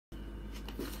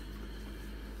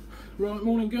Right,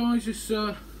 morning guys, it's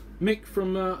Mick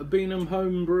from Beanham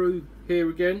Home Brew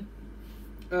here again.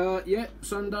 Yeah,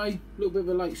 Sunday, a little bit of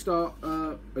a late start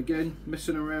again,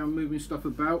 messing around, moving stuff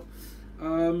about.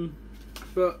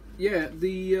 But yeah,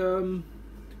 the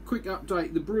quick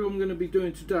update, the brew I'm going to be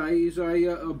doing today is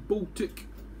a Baltic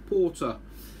Porter.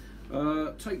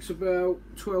 Takes about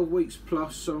 12 weeks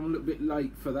plus, so I'm a little bit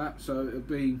late for that, so it'll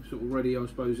be sort of ready I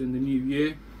suppose in the new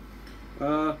year.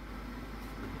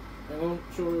 Hang on,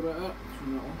 sorry about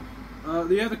that.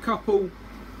 The other couple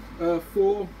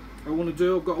four I want to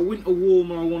do, I've got a winter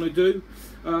warmer I want to do,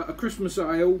 a Christmas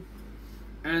ale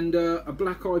and a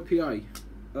black IPA.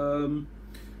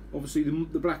 Obviously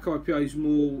the black IPA is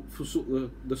more for sort of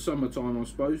the summertime I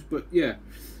suppose, but yeah,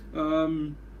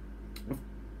 I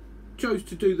chose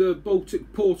to do the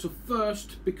Baltic Porter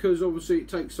first because obviously it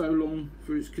takes so long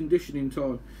for its conditioning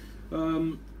time,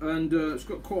 and it's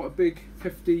got quite a big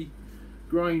hefty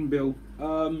grain bill.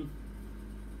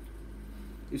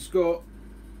 It's got,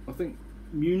 I think,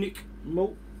 Munich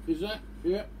malt, is that?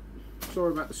 Yeah,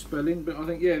 sorry about the spelling, but I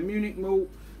think, yeah, Munich malt,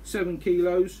 7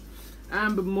 kilos,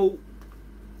 amber malt,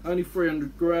 only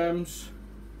 300 grams.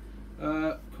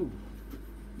 Don't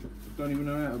even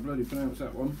know how to bloody pronounce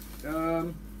that one.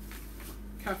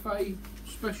 Cafe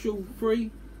special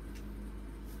free,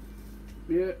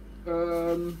 yeah,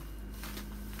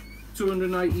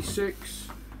 286.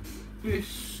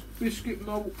 Biscuit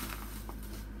malt,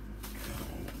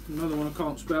 another one I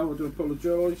can't spell, I do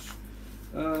apologise.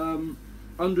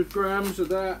 100 grams of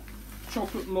that.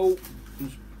 Chocolate malt,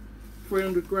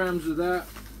 300 grams of that.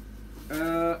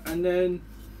 And then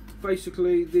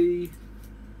basically the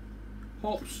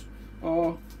hops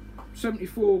are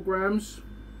 74 grams.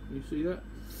 You see that?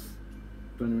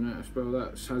 Don't even know how to spell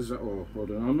that. Has oh,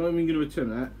 hold on, I'm not even going to attempt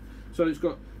that. So it's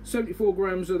got 74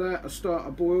 grams of that, a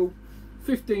starter boil,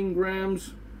 15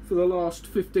 grams for the last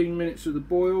 15 minutes of the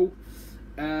boil,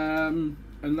 and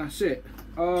that's it.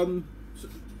 So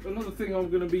another thing I'm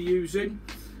going to be using,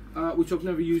 which I've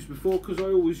never used before because I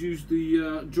always use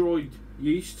the dried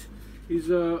yeast, is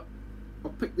I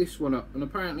picked this one up, and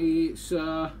apparently it's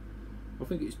I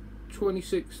think it's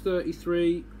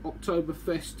 2633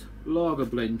 Oktoberfest lager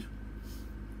blend.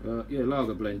 Yeah,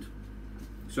 lager blend.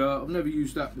 So I've never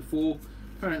used that before.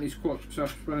 Apparently it's quite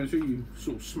self-explanatory. You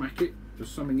sort of smack it, there's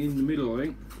something in the middle I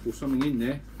think, or something in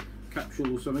there,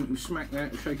 capsule or something, you smack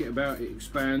that, shake it about, it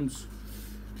expands,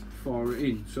 fire it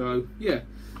in. So yeah,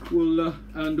 we'll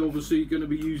and obviously going to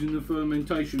be using the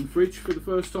fermentation fridge for the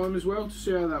first time as well to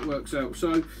see how that works out.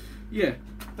 So yeah,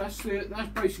 that's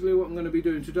basically what I'm going to be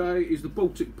doing today, is the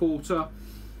Baltic Porter.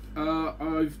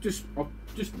 I've just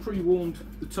pre-warmed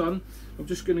the tun. I'm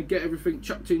just going to get everything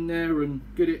chucked in there and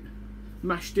get it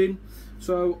mashed in,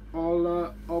 so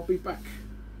I'll be back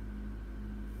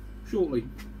shortly.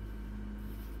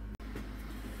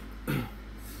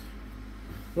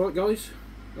 Right guys,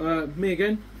 me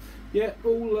again. Yeah,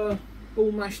 all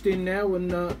mashed in now,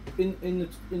 and in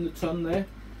the tun there.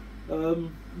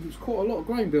 There's quite a lot of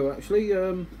grain bill actually.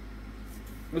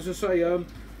 As I say,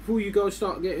 before you guys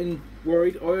start getting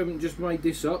worried, I haven't just made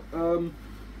this up. I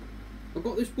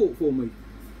got this bought for me,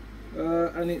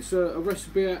 and it's a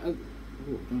recipe out of,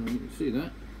 oh, I don't know if you can see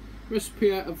that,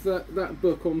 recipe out of that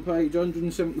book on page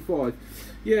 175.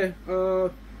 Yeah,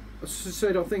 as I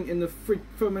said, I think in the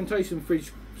fermentation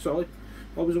fridge side,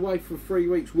 I was away for 3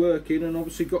 weeks working, and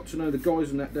obviously got to know the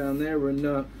guys and that down there,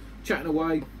 and chatting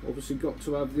away, obviously got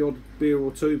to have the odd beer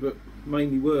or two, but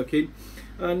mainly working,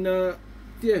 and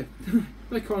yeah,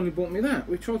 they kindly bought me that,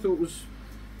 which I thought was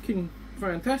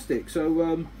fantastic.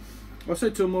 So I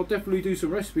said to them I'll definitely do some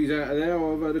recipes out of there.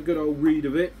 I've had a good old read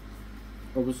of it,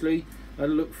 obviously, had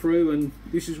a look through, and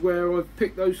this is where I've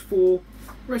picked those 4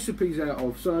 recipes out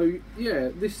of. So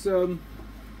yeah, this sorry,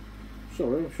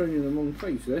 I'm showing you the wrong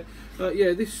page there.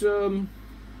 Yeah, this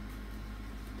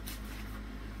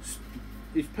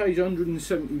is page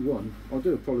 171. I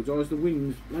do apologise, the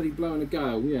wind's bloody blowing a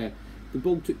gale. Yeah, the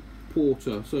Baltic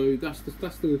Porter. So that's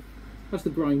the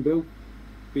grain bill.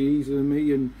 Be easier than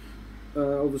me, and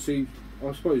obviously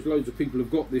I suppose loads of people have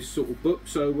got this sort of book,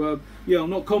 so yeah, I'm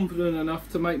not confident enough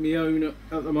to make my own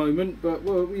at the moment, but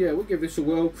well, yeah, we'll give this a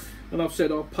whirl, and I've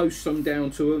said I'll post some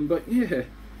down to them. But yeah,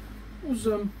 I was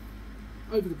over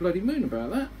the bloody moon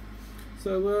about that.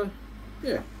 So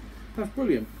yeah, that's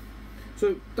brilliant.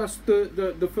 So that's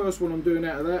the first one I'm doing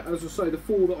out of that. As I say, the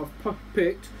 4 that I've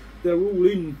picked, they're all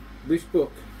in this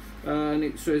book, and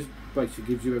it says, basically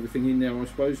gives you everything in there I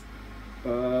suppose.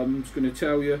 I'm just going to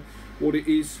tell you what it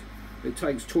is. It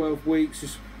takes 12 weeks.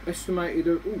 It's estimated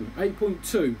at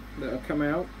 8.2 that have come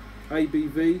out.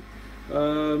 ABV,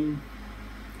 IBU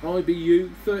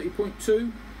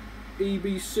 30.2,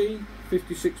 EBC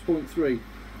 56.3.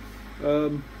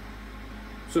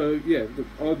 So yeah, the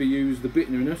IBU is the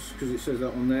bitterness because it says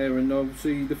that on there, and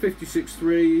obviously the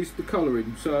 56.3 is the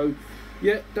colouring. So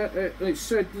yeah, that it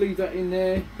said leave that in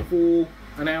there for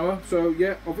an hour. So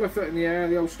yeah, I've left that in the hour.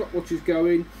 The old stopwatch is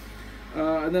going,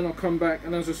 and then I'll come back.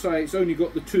 And as I say, it's only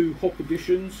got the 2 hop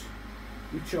additions,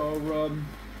 which are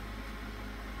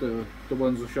the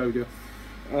ones I showed you.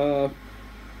 I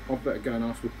better go and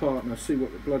ask my partner, see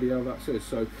what the bloody hell that says.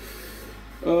 So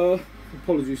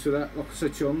apologies for that. Like I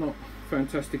said to you, I'm not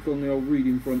fantastic on the old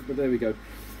reading front, but there we go.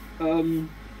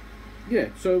 Yeah,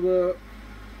 so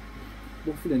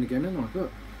waffling again, and I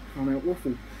look, I'm out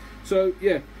waffle. So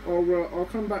yeah, I'll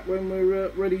come back when we're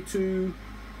ready to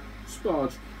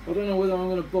sparge. I don't know whether I'm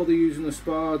going to bother using the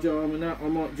sparge arm and that. I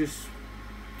might just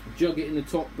jug it in the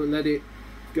top but let it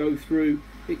go through.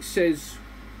 It says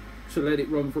to let it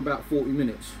run for about 40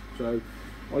 minutes, so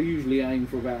I usually aim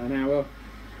for about an hour.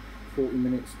 40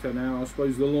 minutes to an hour, I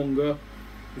suppose. The longer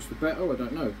just the better. I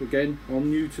don't know, again, I'm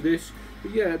new to this,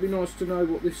 but yeah, it'd be nice to know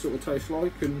what this sort of tastes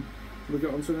like, and we'll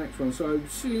get on to the next one. So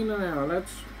see you in an hour,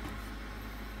 lads.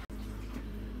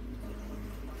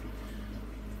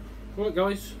 Right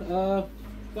guys,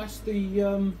 that's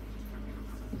the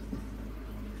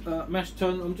mash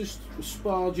tun. I'm just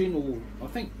sparging, or I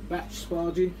think batch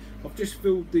sparging. I've just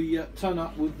filled the tun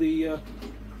up with the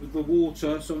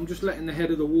water, so I'm just letting the head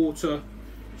of the water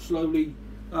slowly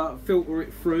filter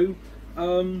it through.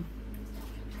 One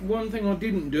thing I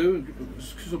didn't do,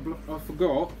 because I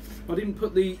forgot, I didn't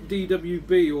put the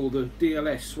DWB or the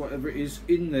DLS, whatever it is,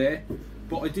 in there,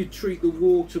 but I did treat the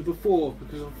water before,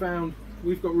 because I found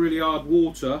we've got really hard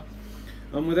water,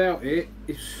 and without it,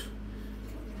 it's,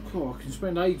 oh, I can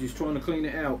spend ages trying to clean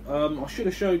it out. I should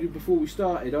have showed you before we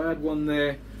started. I had one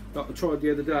there that I tried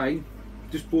the other day,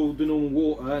 just boiled the normal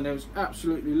water, and there was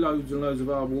absolutely loads and loads of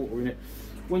hard water in it.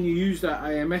 When you use that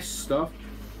AMS stuff,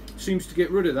 it seems to get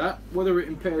rid of that. Whether it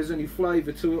impairs any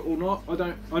flavour to it or not, I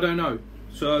don't know.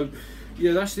 So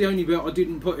yeah, that's the only bit I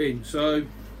didn't put in, so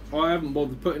I haven't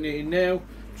bothered putting it in now.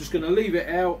 Just going to leave it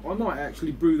out. I might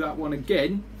actually brew that one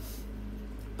again,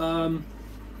 and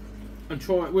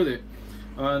try it with it,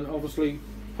 and obviously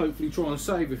hopefully try and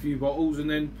save a few bottles, and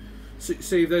then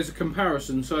see if there's a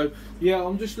comparison. So yeah,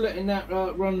 I'm just letting that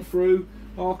run through.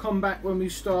 I'll come back when we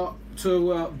start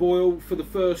to boil for the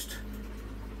first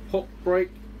hop break.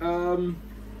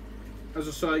 As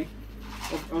I say,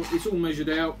 it's all measured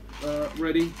out,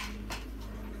 ready.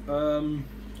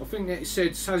 I think it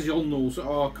said sazonals.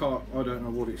 Oh, I don't know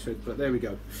what it said, but there we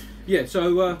go. Yeah,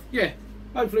 so yeah,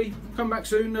 hopefully come back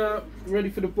soon, ready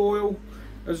for the boil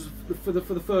as for the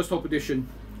first hop edition.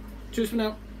 Cheers for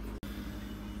now.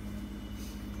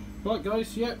 Right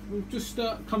guys, yeah, we've just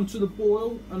come to the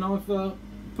boil, and I've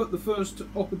put the first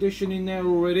hop edition in there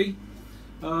already.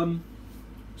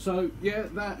 So yeah,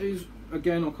 that is,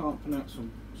 again, I can't pronounce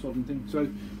some sodden thing. So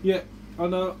yeah,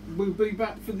 and we'll be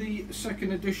back for the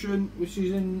second edition, which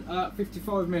is in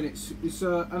 55 minutes. It's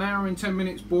an hour and 10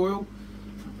 minutes boil.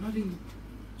 Bloody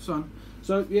sun.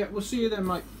 So yeah, we'll see you then,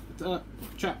 mate.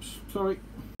 Chaps, sorry.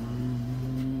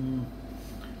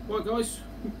 Right guys,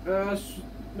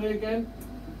 me again.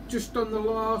 Just done the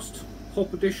last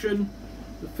hop edition,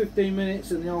 the 15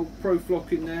 minutes, and the old Pro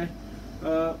Flock in there.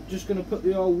 Just going to put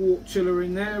the old wort chiller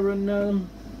in there, and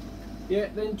yeah,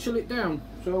 then chill it down.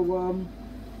 So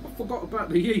I forgot about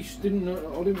the yeast. I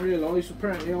didn't realise.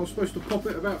 Apparently I was supposed to pop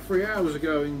it about 3 hours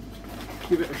ago and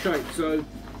give it a shake. So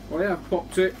I have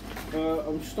popped it.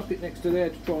 I've stuck it next to there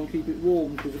to try and keep it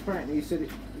warm, because apparently he said it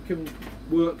can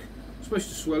work. It's supposed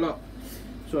to swell up.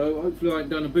 So hopefully I ain't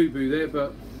done a boo-boo there,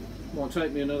 but might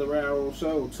take me another hour or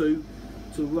so, or two,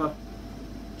 to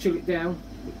chill it down.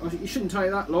 It shouldn't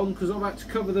take that long, because I've had to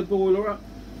cover the boiler up,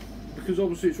 because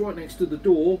obviously it's right next to the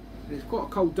door. It's quite a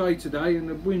cold day today, and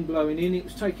the wind blowing in. It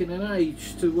was taking an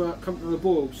age to come to the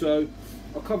boil, so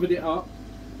I covered it up,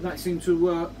 and that seemed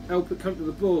to help it come to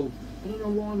the boil. I don't know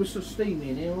why there's so steamy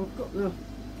in here. I've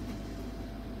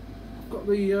got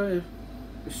the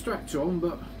extractor on,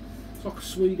 but it's like a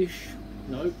Swedish,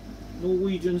 no,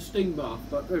 Norwegian steam bath.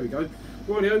 But there we go.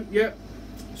 Rightio, yeah.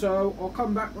 So I'll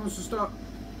come back once I start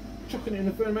chucking it in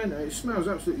the fermenter. It smells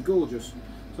absolutely gorgeous.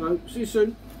 So see you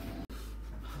soon.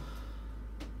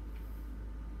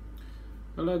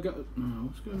 Hello guys. Oh,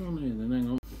 what's going on here then? Hang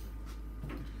on.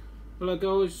 Hello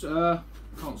guys.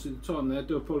 Can't see the time there.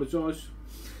 Do apologise.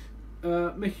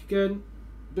 Mick again.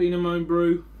 Been a moan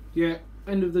brew. Yeah.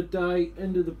 End of the day.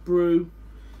 End of the brew.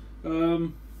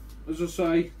 As I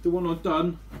say, the one I've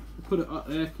done, I'll put it up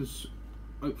there because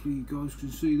hopefully you guys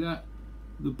can see that.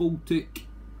 The Baltic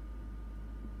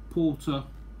Porter.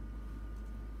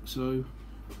 So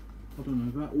I don't know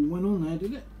if that all went on there,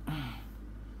 did it?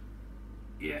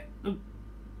 Yeah,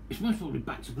 it's most probably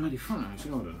back to bloody front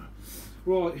actually, I don't know.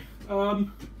 Right,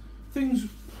 things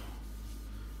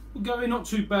were going not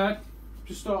too bad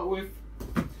to start with.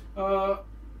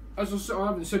 As I said, I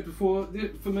haven't said before,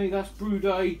 for me that's brew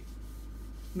day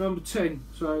number 10,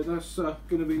 so that's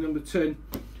going to be number 10.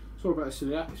 Sorry about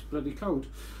that, it's bloody cold.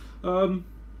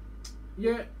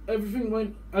 Yeah, everything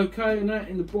went okay in that,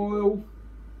 in the boil.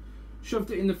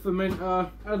 Shoved it in the fermenter,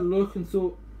 had a look and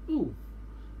thought, ooh,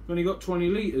 I've only got 20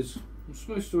 litres. I'm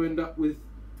supposed to end up with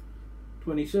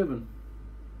 27.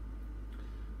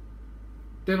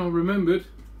 Then I remembered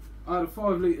I had a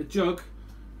 5 litre jug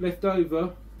left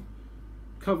over,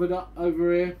 covered up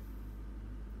over here,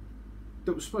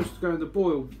 that was supposed to go in the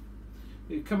boil.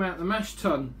 It had come out the mash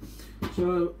tun.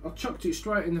 So I chucked it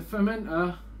straight in the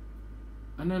fermenter,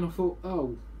 and then I thought,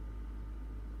 oh,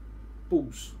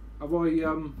 balls, have I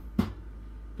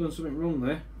done something wrong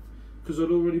there? Because I'd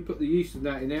already put the yeast and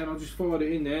that in there, and I just fired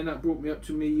it in there, and that brought me up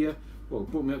to me, well,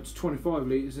 brought me up to 25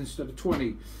 litres instead of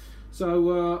 20.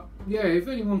 So yeah, if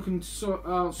anyone can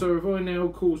answer if I now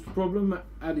caused a problem,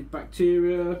 added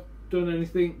bacteria, done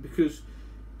anything, because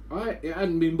it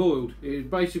hadn't been boiled. It had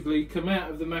basically come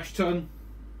out of the mash tun,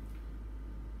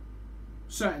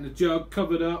 sat in the jug,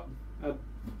 covered up, had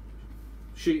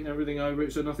sheet and everything over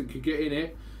it so nothing could get in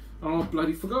it, and I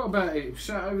bloody forgot about it. It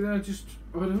sat over there, just,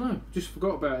 I don't know, just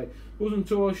forgot about it. It wasn't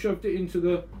until I shoved it into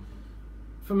the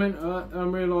fermenter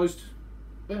and realised,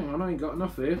 hang on, I ain't got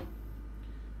enough here.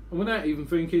 And without even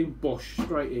thinking, bosh,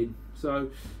 straight in. So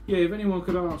yeah, if anyone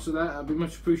could answer that, that'd be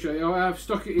much appreciated. I have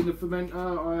stuck it in the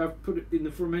fermenter, I have put it in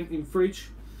the fermenting fridge.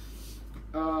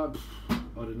 I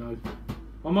don't know,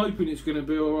 I'm hoping it's going to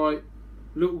be alright.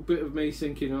 Little bit of me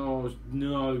thinking, oh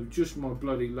no, just my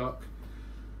bloody luck.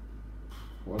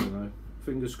 I don't know,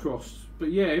 fingers crossed.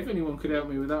 But yeah, if anyone could help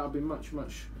me with that, I'd be much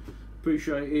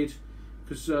appreciated,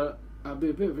 because I'd be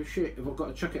a bit of a shit if I've got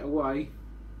to chuck it away,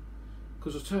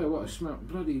 because I tell you what, it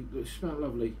smelled lovely.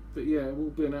 But yeah, it will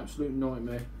be an absolute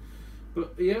nightmare.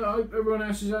 But yeah, I hope everyone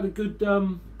else has had a good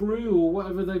brew or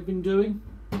whatever they've been doing.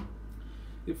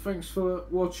 Yeah, thanks for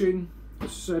watching. As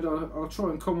I said, I'll try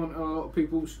and comment on a lot of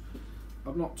people's.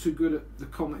 I'm not too good at the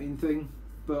commenting thing,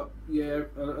 but yeah,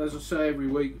 as I say every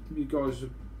week, you guys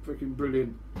are freaking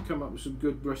brilliant. Come up with some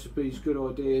good recipes, good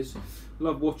ideas.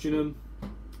 Love watching them,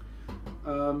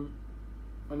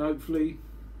 and hopefully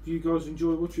you guys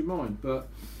enjoy watching mine. But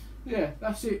yeah,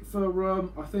 that's it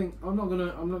for. I think I'm not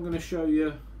gonna show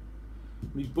you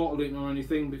me bottling or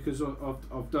anything, because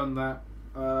I've done that.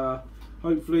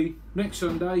 Hopefully next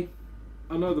Sunday,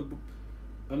 another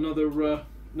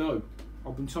no.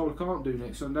 I've been told I can't do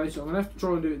next Sunday, so I'm going to have to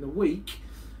try and do it in the week,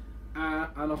 and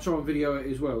I'll try and video it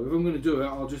as well. If I'm going to do it,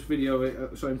 I'll just video it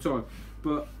at the same time.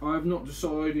 But I have not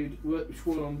decided which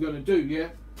one I'm going to do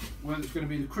yet. Whether it's going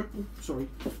to be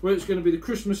whether it's going to be the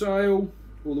Christmas Ale,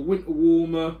 or the Winter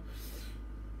Warmer,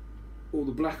 or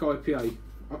the Black IPA.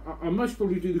 I most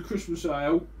probably do the Christmas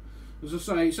Ale. As I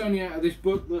say, it's only out of this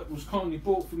book that was kindly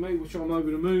bought for me, which I'm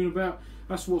over the moon about.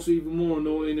 That's what's even more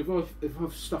annoying. If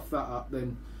I've stuffed that up,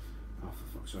 then oh,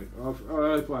 for fuck's sake, I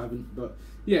hope I haven't. But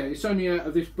yeah, it's only out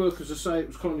of this book. As I say, it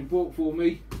was kindly bought for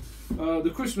me.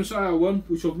 The Christmas Ale one,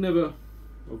 which I've not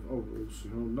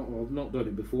done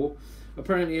it before.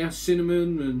 Apparently it has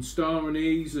cinnamon and star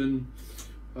anise and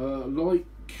light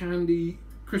candy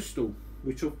crystal,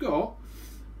 which I've got.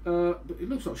 But it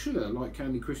looks like sugar, light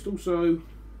candy crystal. So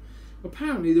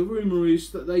apparently the rumour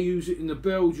is that they use it in the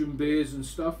Belgian beers and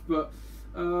stuff. But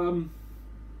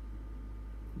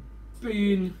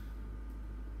being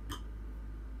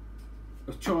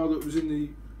a child that was in the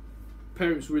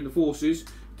parents were in the forces,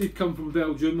 did come from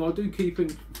Belgium. I do keep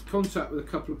in contact with a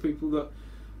couple of people that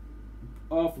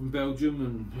are from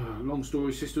Belgium, and long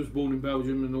story, sister was born in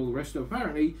Belgium and all the rest of it.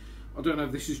 Apparently, I don't know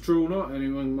if this is true or not,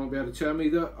 anyone might be able to tell me,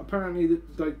 that apparently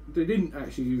that they didn't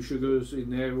actually use sugars in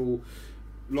there or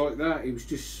like that. It was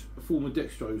just a form of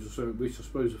dextrose or something, which I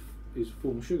suppose is a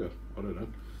form of sugar. I don't know.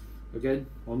 Again,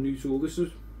 I'm new to all this,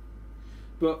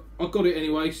 but I got it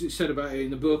anyway, because it said about it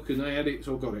in the book and they had it,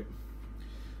 so I got it.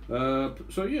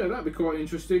 So yeah, that'd be quite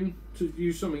interesting to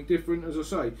use something different. As I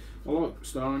say, I like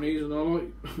star anise and I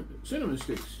like cinnamon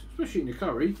sticks, especially in the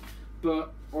curry,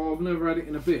 but I've never had it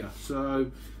in a beer. So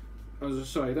as I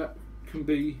say, that can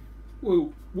be,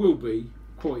 will be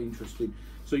quite interesting.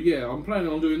 So yeah, I'm planning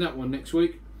on doing that one next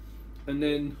week, and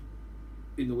then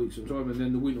in the week sometime, and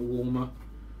then the Winter Warmer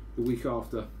the week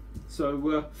after.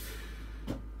 So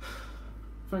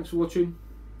thanks for watching.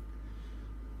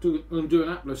 I'm doing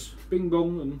Atlas, bing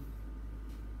bong, and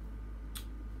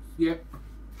yeah,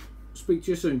 speak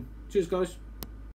to you soon. Cheers guys.